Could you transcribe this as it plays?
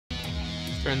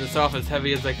Turn this off as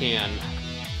heavy as I can.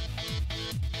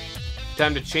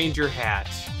 Time to change your hat.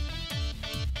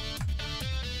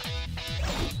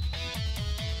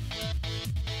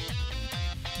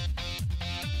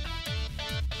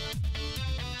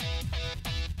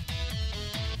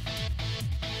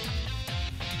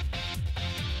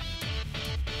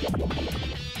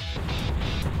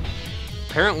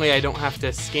 Apparently I don't have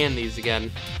to scan these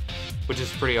again, which is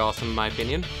pretty awesome in my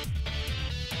opinion.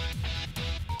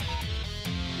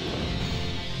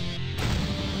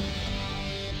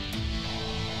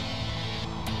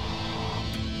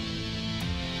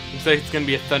 Looks like it's gonna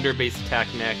be a thunder-based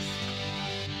attack next.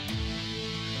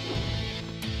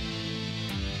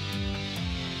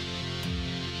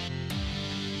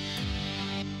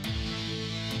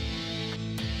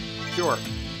 Sure.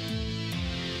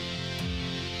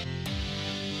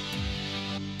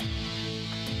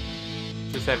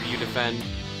 Just have you defend.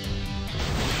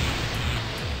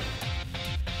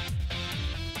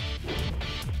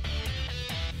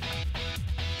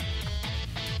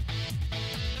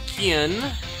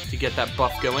 Kian to get that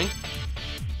buff going.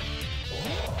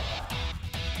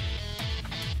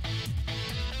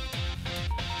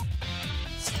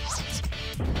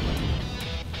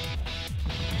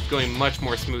 It's going much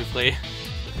more smoothly.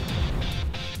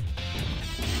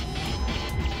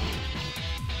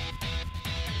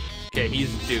 Okay,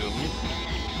 he's doomed.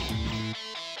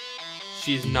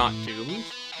 She's not doomed.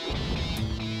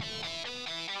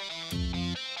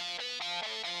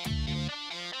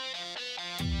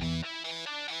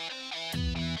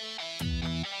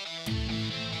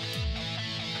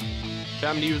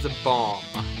 Time to use a bomb.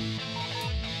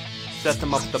 Set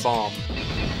them up the bomb.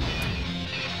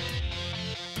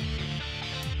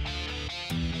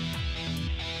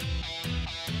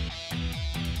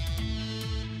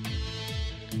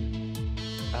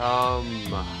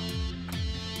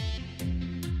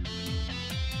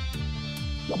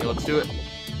 Okay, let's do it.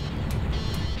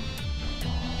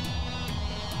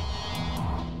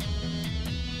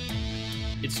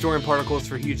 It's storing particles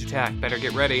for huge attack. Better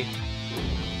get ready.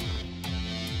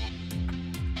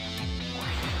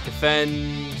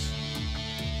 Defend.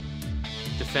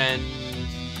 Defend.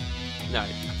 No,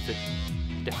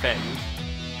 defend.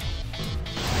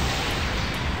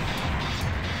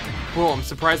 Whoa, I'm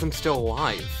surprised I'm still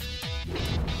alive.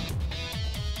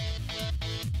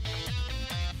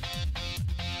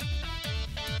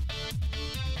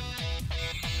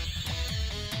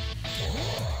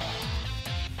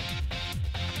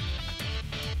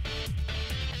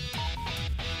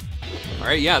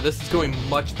 Alright, yeah, this is going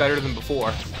much better than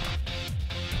before.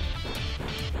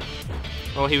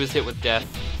 Well, he was hit with death,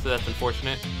 so that's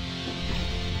unfortunate.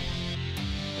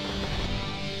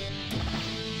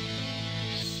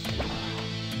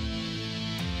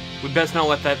 We'd best not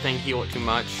let that thing heal it too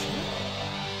much.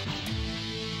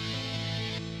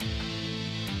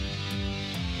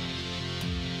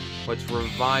 Let's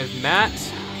revive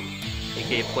Matt,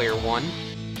 aka Player 1.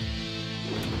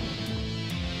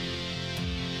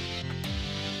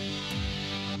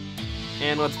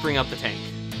 And let's bring up the tank.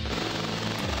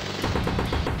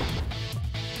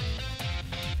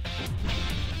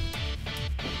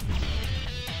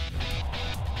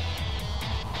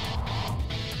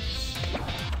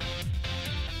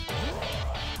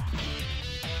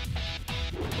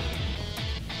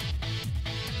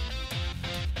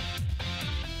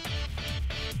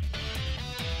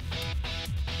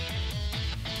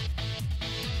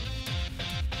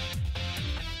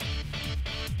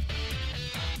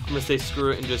 I'm gonna say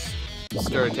screw it and just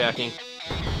start attacking.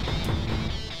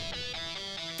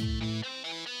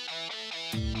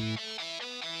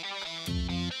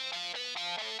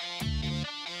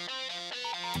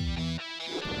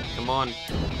 Come on.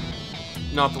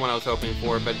 Not the one I was hoping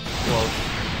for, but close.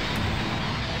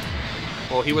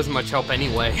 Well, he wasn't much help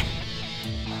anyway.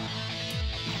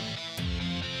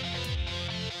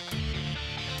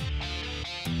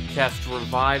 Cast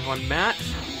Revive on Matt.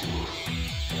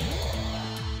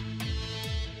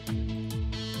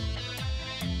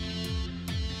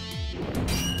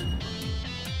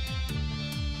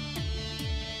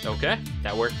 Okay,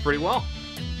 that worked pretty well.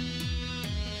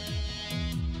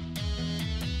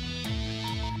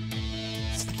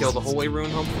 Kill the Holy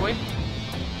Rune, hopefully.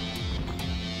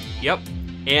 Yep,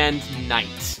 and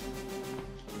Knight.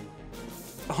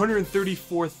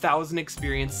 134,000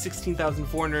 experience,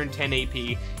 16,410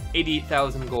 AP,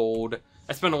 88,000 gold.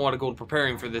 I spent a lot of gold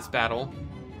preparing for this battle.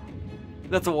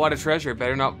 That's a lot of treasure,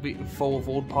 better not be full of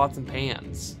old pots and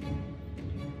pans.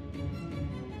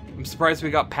 I'm surprised we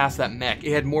got past that mech.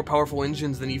 It had more powerful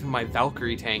engines than even my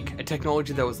Valkyrie tank, a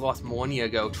technology that was lost millennia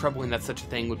ago, troubling that such a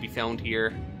thing would be found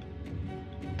here.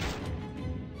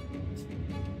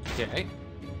 Okay.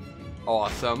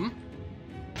 Awesome.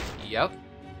 Yep.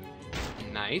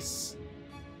 Nice.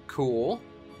 Cool.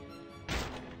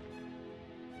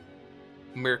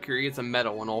 Mercury is a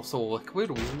metal and also a liquid.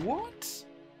 What?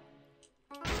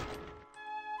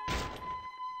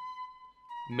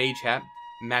 Mage hat.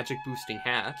 Magic boosting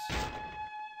hat.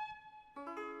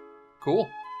 Cool.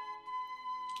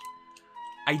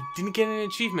 I didn't get an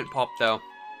achievement pop though.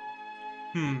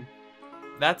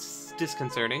 That's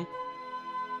disconcerting.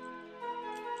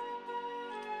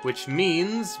 Which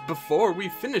means, before we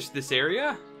finish this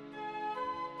area,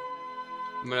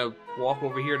 I'm gonna walk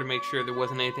over here to make sure there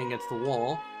wasn't anything against the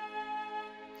wall.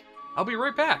 I'll be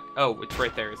right back. Oh, it's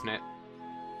right there, isn't it?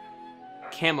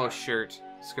 Camo skirt.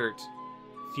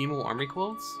 Female army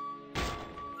clothes?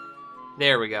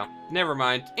 There we go. Never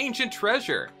mind. Ancient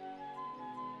treasure.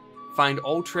 Find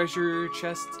all treasure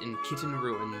chests in Kitten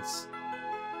Ruins.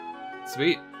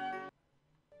 Sweet.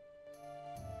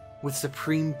 With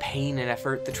supreme pain and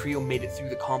effort, the trio made it through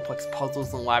the complex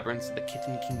puzzles and labyrinths of the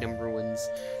Kitten Kingdom ruins.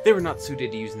 They were not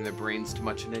suited to using their brains to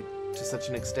such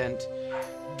an extent.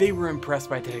 They were impressed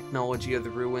by the technology of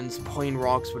the ruins. Plain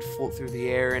rocks would float through the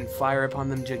air and fire upon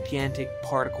them gigantic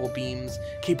particle beams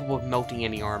capable of melting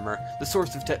any armor. The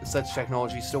source of such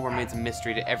technology still remains a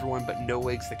mystery to everyone but No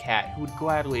Legs the cat, who would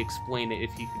gladly explain it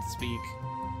if he could speak.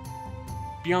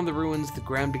 Beyond the ruins, the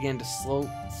ground began to slope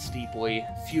steeply.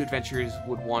 Few adventurers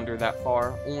would wander that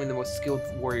far, only the most skilled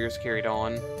warriors carried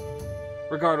on.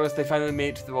 Regardless, they finally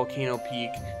made it to the volcano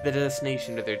peak, the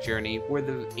destination of their journey, where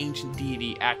the ancient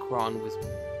deity Akron was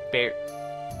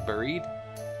buried?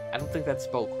 I don't think that's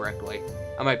spelled correctly.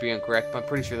 I might be incorrect, but I'm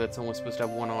pretty sure that's only supposed to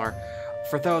have one R.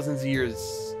 For thousands of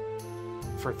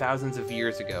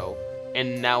years ago,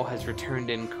 and now has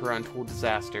returned in untold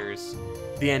disasters.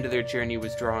 The end of their journey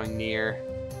was drawing near.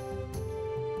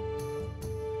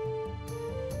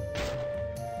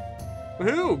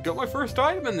 Woohoo! Got my first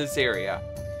item in this area!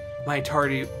 My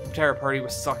entire party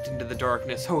was sucked into the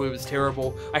darkness. Oh, it was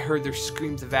terrible. I heard their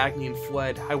screams of agony and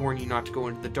fled. I warn you not to go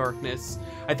into the darkness.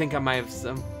 I think I might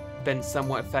have been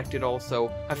somewhat affected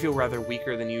also. I feel rather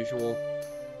weaker than usual.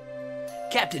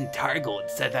 Captain Targold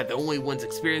said that the only one's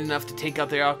experienced enough to take out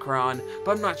the Akron,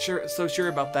 but I'm not so sure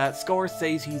about that. Scholars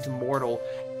say he's immortal,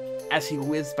 as he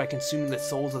lives by consuming the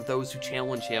souls of those who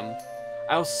challenge him.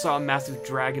 I also saw a massive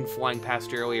dragon flying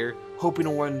past earlier, hoping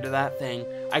to run into that thing.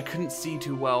 I couldn't see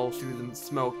too well through the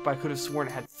smoke, but I could have sworn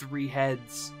it had 3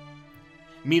 heads.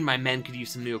 Me and my men could use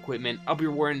some new equipment. I'll be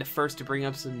rewarding the first to bring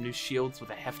up some new shields with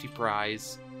a hefty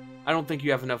prize. I don't think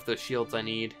you have enough of those shields I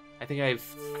need. I think I have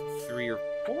 3 or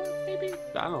 4, maybe?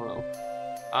 I don't know.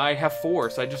 I have 4,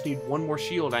 so I just need 1 more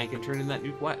shield and I can turn in that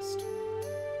new quest.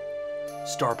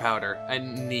 Star powder. I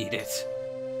need it.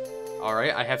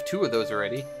 Alright, I have 2 of those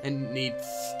already. And need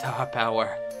star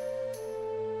power.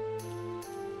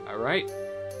 Alright.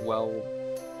 Well,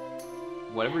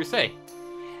 whatever you say.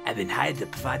 I've been hired to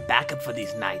provide backup for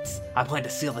these knights. I plan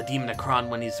to seal the Demon Akron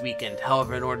when he's weakened.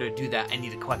 However, in order to do that, I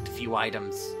need to collect a few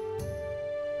items.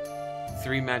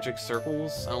 3 magic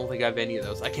circles? I don't think I have any of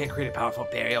those. I can't create a powerful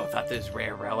barrier without those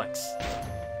rare relics.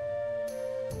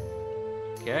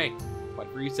 Okay.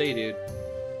 Whatever you say, dude.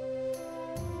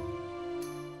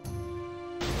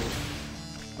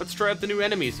 Let's try out the new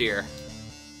enemies here.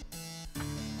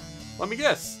 Let me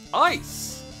guess.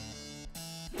 Ice!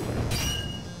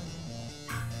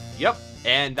 Yep,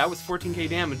 and that was 14k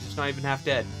damage, it's not even half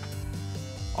dead.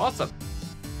 Awesome.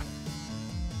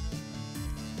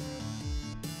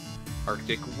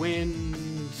 Arctic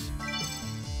Wind.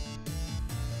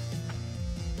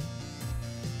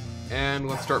 And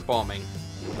let's start bombing.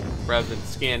 Rather than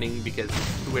scanning, because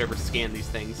who would ever scan these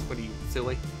things? What are you,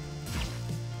 silly?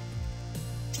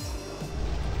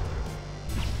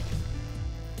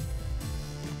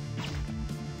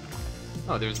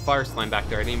 Oh, there's a fire slime back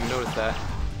there. I didn't even notice that.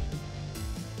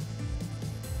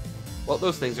 Well,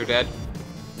 those things are dead.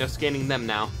 No scanning them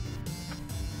now.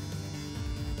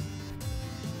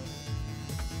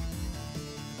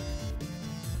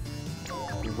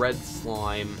 Red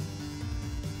slime.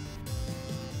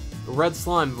 Red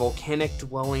slime,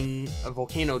 volcano-dwelling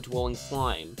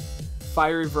slime.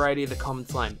 Fiery variety of the common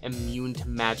slime, immune to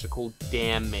magical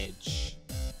damage.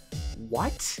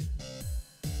 What?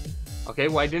 Okay,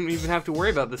 well I didn't even have to worry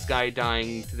about this guy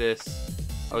dying to this.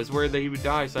 I was worried that he would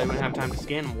die, so I wouldn't have time to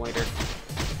scan him later.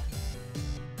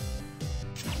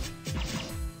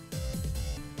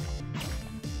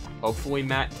 Hopefully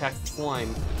Matt attacks the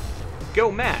slime.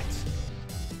 Go, Matt!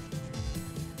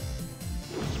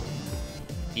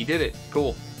 He did it.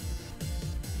 Cool.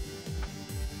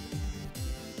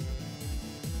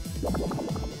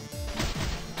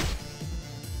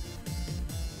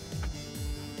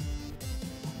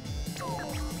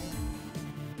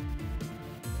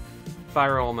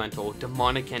 Fire Elemental,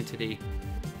 Demonic Entity.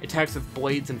 Attacks with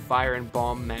blades and fire and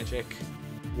bomb magic.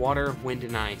 Water, wind,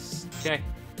 and ice. Okay.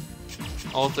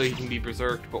 Also, he can be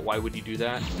berserked, but why would you do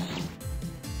that?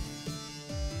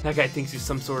 That guy thinks he's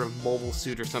some sort of mobile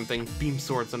suit or something. Beam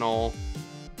swords and all.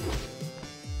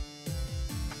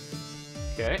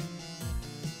 Okay.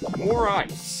 More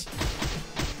ice.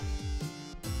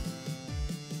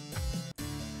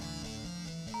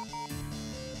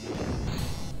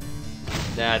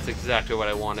 That's exactly what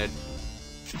I wanted.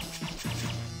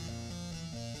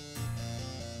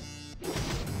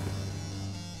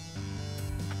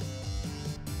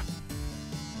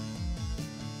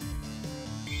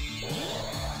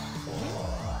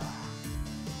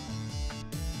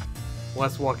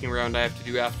 Less walking around I have to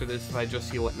do after this if I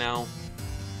just heal it now.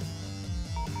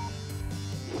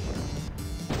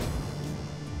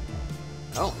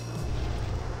 Oh.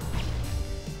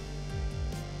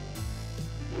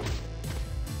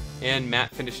 And Matt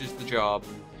finishes the job.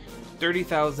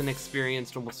 30,000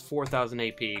 experience, almost 4,000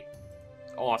 AP.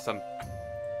 Awesome.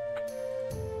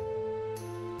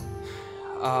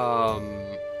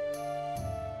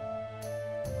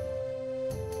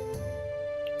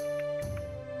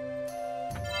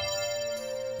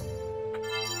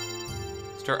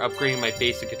 Start upgrading my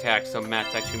basic attack so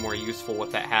Matt's actually more useful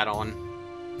with that hat on.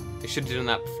 I should have done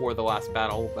that before the last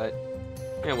battle, but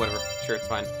yeah, whatever. Sure, it's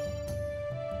fine.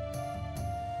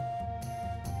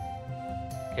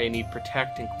 Okay, I need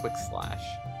Protect and Quick Slash.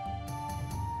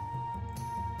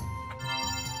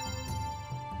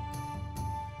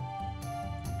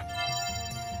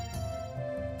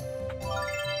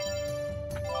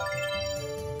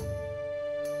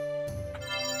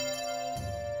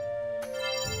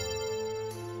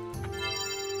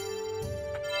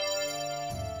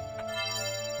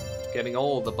 Getting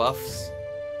all the buffs.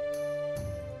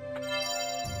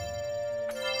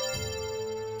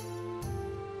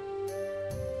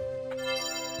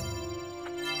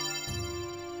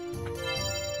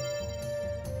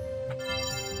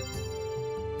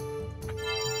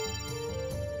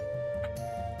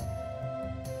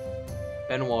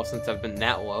 Been a while since I've been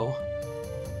that low.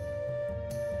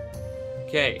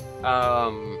 Okay,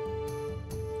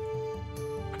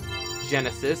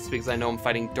 Genesis, because I know I'm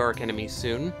fighting dark enemies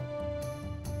soon.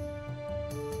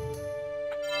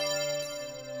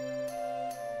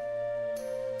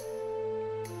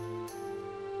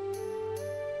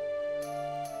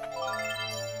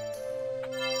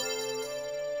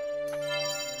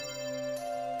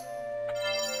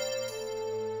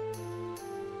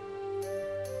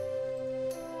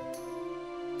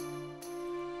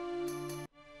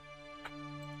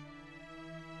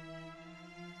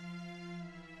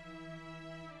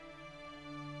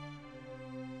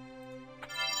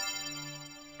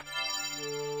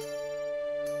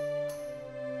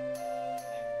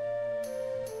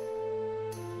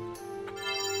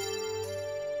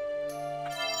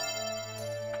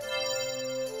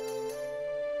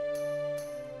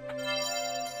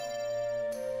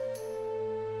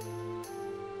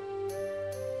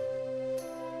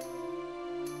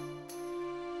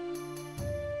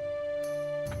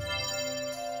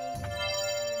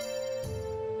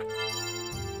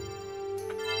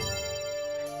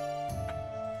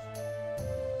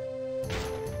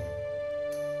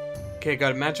 Okay,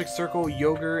 got a magic circle,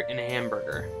 yogurt, and a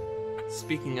hamburger.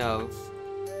 Speaking of,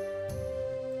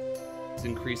 let's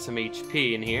increase some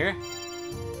HP in here.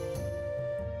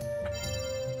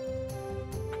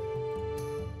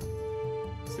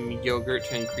 Some yogurt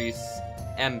to increase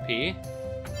MP.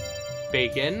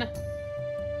 Bacon.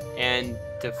 And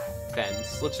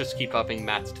defense. Let's just keep upping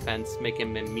Matt's defense, make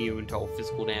him immune to all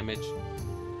physical damage.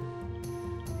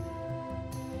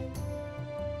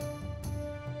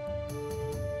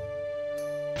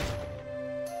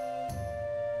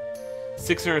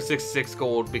 $666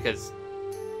 gold because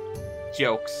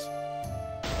jokes.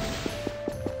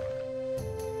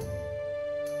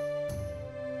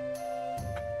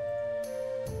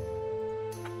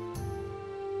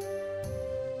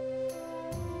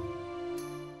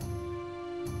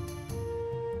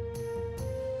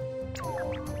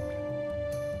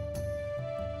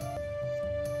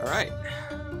 All right.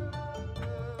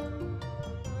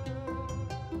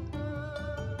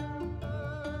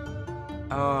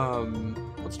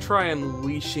 Let's try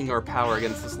unleashing our power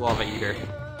against this Lava Eater.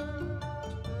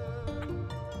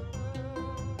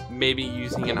 Maybe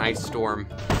using an Ice Storm.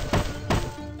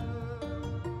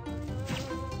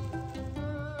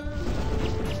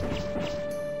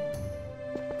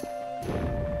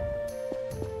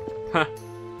 Huh.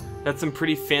 That's some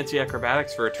pretty fancy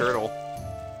acrobatics for a turtle.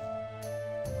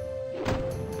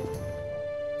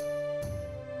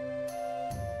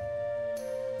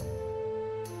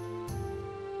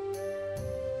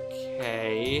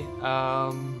 Okay,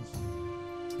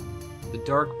 the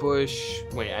Dark Bush...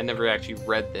 Wait, I never actually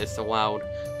read this aloud.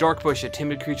 Dark Bush, a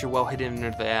timid creature well hidden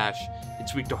under the ash.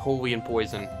 It's weak to holy and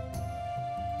poison.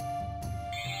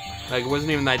 Like, it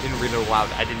wasn't even that I didn't read it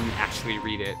aloud, I didn't actually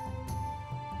read it.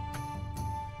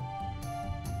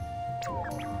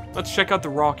 Let's check out the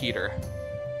Rock Eater.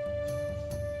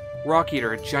 Rock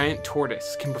Eater, a giant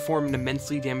tortoise, can perform an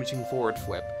immensely damaging forward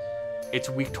flip. It's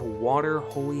weak to water,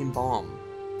 holy, and bomb.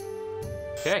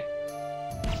 Okay.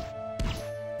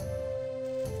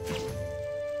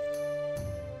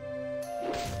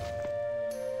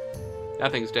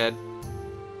 That thing's dead.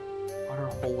 Water,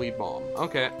 holy, bomb.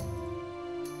 Okay.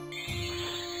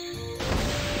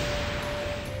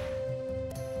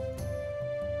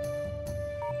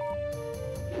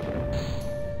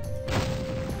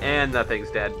 And that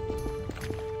thing's dead.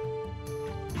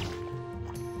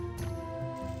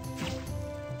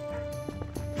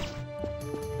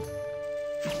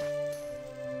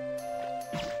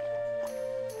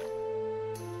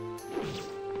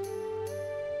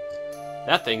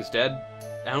 That thing's dead.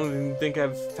 I don't even think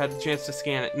I've had the chance to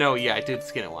scan it. No, yeah, I did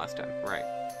scan it last time. Right.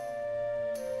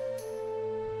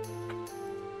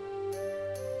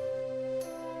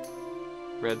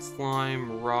 Red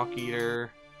Slime, Rock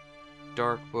Eater,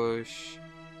 Dark Bush.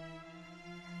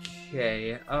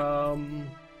 Okay,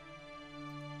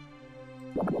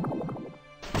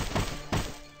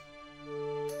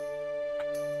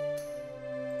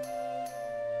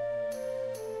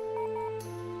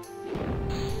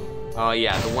 oh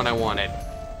yeah, the one I wanted.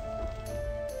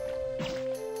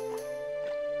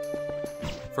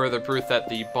 Further proof that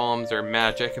the bombs are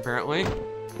magic, apparently.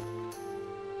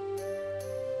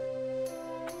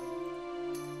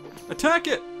 Attack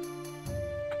it!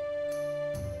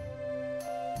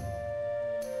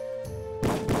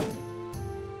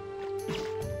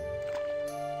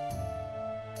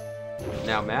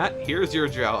 Now, Matt, here's your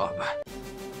job.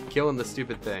 Killing the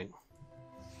stupid thing.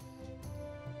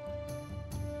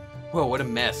 Whoa, what a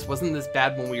mess. Wasn't this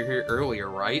bad when we were here earlier,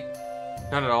 right?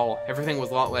 Not at all. Everything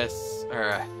was a lot less,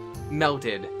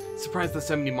 melted. Surprised the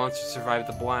 70 monsters survived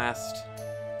the blast.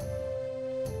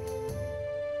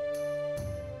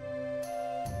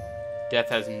 Death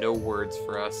has no words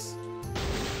for us.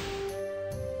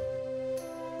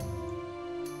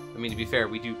 I mean, to be fair,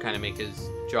 we do kind of make his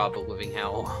job a living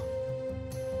hell.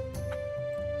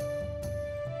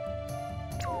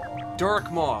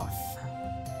 Dark Moth.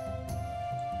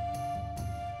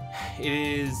 It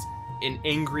is an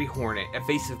angry hornet,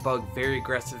 evasive bug, very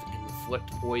aggressive, and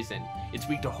inflict poison. It's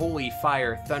weak to holy,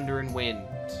 fire, thunder, and wind.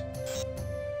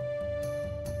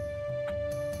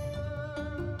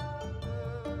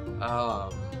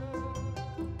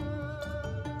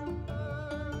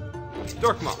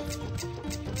 Dark Moth.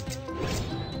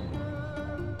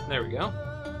 There we go.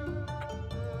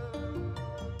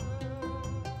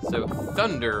 So,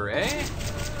 thunder, eh?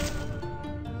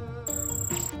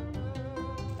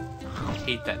 I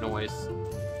hate that noise.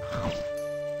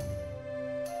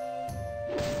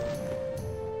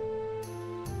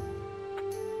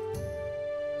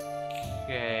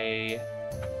 Okay.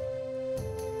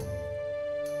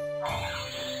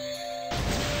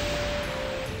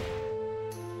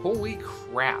 Holy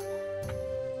crap.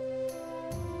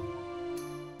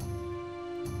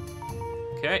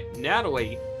 Okay,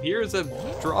 Natalie, here's a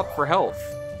drop for health.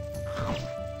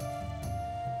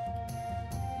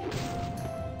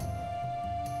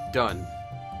 Done.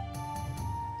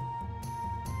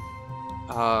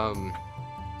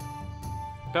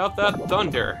 About that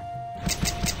thunder.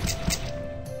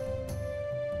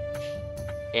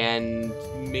 And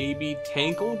maybe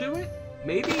Tank will do it?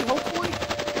 Maybe, hopefully?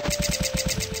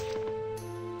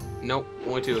 Nope,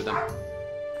 only two of them.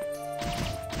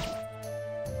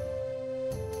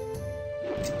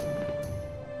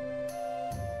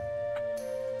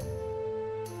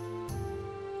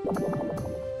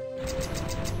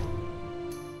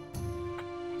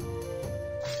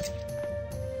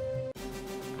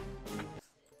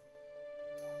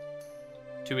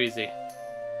 Too easy.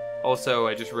 Also,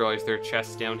 I just realized there are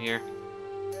chests down here.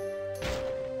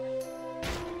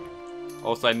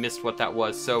 Also, I missed what that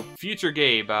was. So, future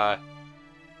Gabe,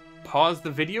 pause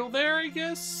the video there, I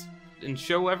guess? And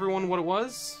show everyone what it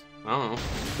was? I don't know.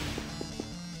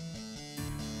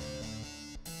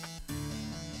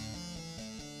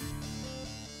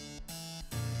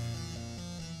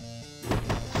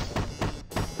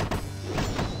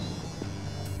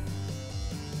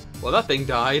 Well, that thing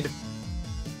died.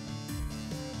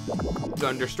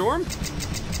 Thunderstorm.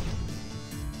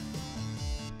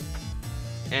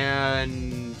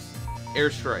 And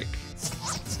airstrike.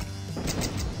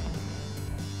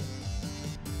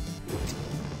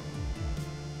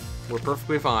 We're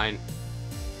perfectly fine.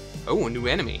 Oh, a new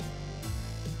enemy.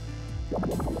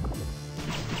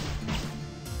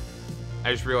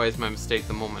 I just realized my mistake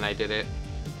the moment I did it.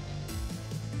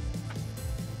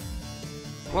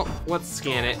 Well, let's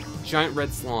scan it. Giant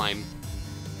red slime.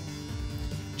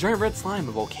 Giant red slime,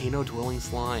 a volcano-dwelling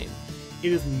slime.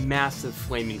 It is massive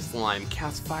flaming slime.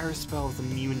 Casts fire spells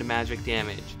immune to magic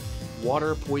damage.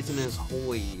 Water, poison is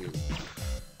holy.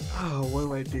 Oh, what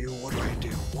do I do? What do I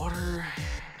do? Water...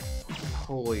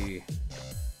 Holy...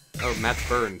 Oh, Matt's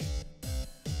burned.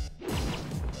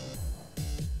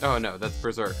 Oh no, that's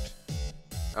berserked.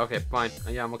 Okay, fine.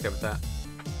 Yeah, I'm okay with that.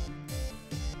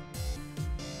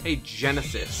 Hey,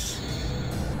 Genesis.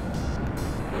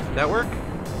 Did that work?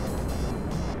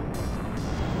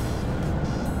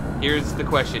 Here's the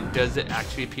question. Does it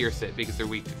actually pierce it because they're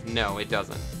weak? No, it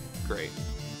doesn't. Great.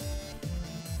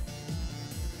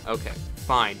 Okay,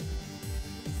 fine.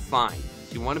 Fine.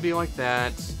 If you want to be like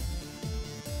that...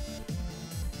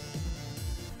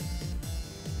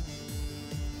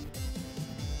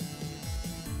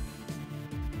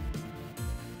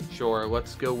 Sure,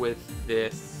 let's go with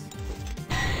this.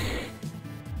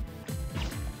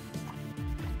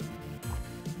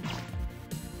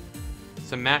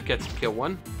 So Matt gets to kill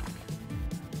one.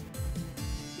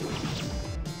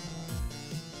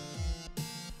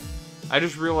 I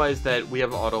just realized that we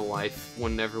have auto life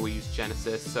whenever we use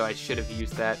Genesis, so I should have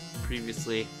used that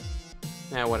previously.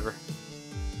 Nah, whatever.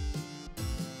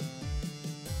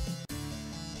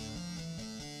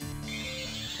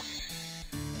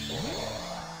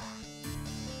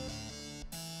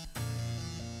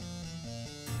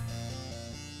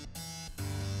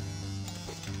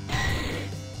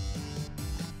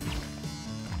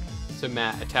 So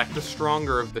Matt, attack the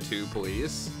stronger of the two,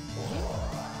 please.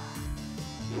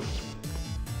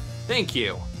 Thank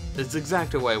you! That's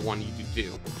exactly what I wanted you to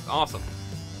do. Awesome.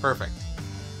 Perfect.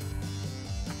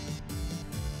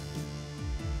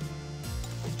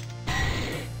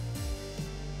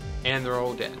 And they're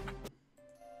all dead.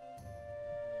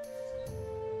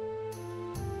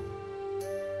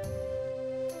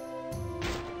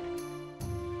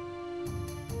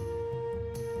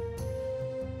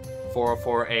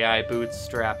 .404 AI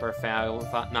bootstrapper found,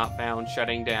 not found,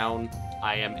 shutting down.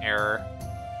 I am error.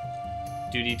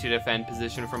 Duty to defend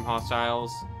position from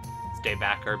hostiles. Stay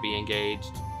back or be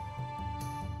engaged.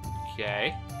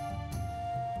 Okay.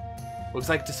 Looks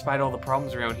like despite all the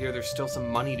problems around here, there's still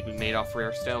some money to be made off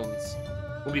rare stones.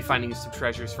 We'll be finding some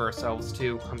treasures for ourselves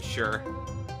too, I'm sure.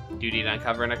 Duty to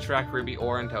uncover and extract ruby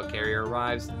ore until carrier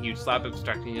arrives. Huge slab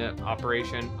obstructing the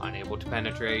operation, unable to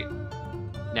penetrate.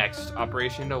 Next,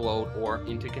 operation to load ore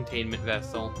into containment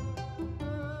vessel.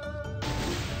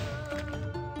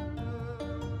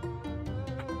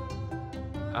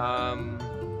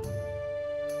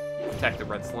 Attack the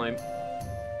red slime.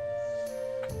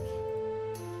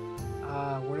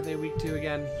 What are they weak to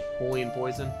again? Holy and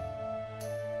poison.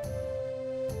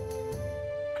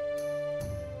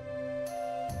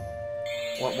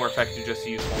 What more effective just to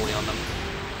use holy on them?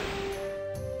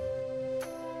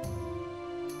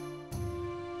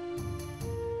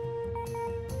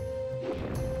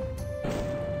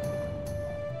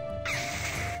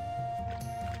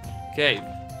 Okay,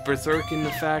 berserk in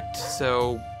effect,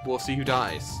 so we'll see who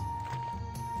dies.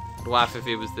 I'd laugh if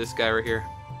it was this guy right here.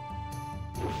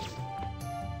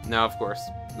 No, of course.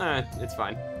 Nah, it's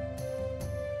fine.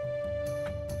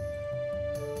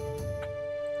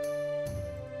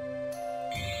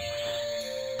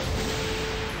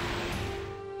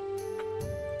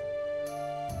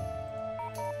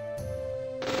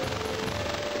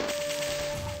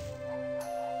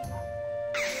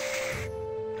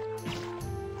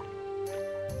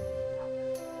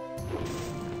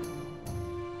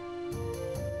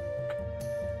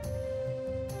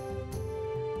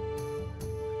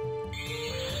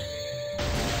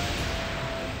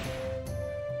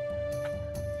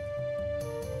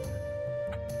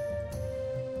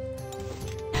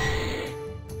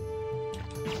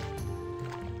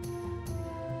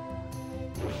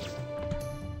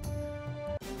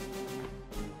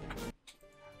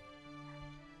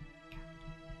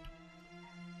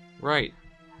 Right.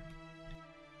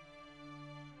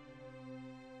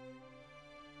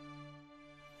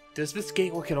 Does this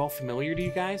gate look at all familiar to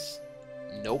you guys?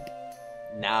 Nope.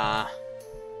 Nah.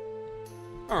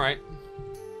 Alright.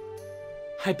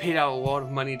 I paid out a lot of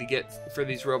money to get for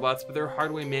these robots, but they're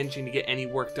hardly managing to get any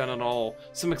work done at all.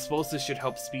 Some explosives should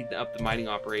help speed up the mining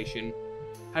operation.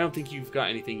 I don't think you've got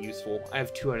anything useful. I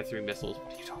have 2 out of 3 missiles.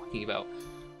 What are you talking about?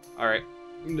 Alright,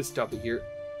 I'm gonna stop it here.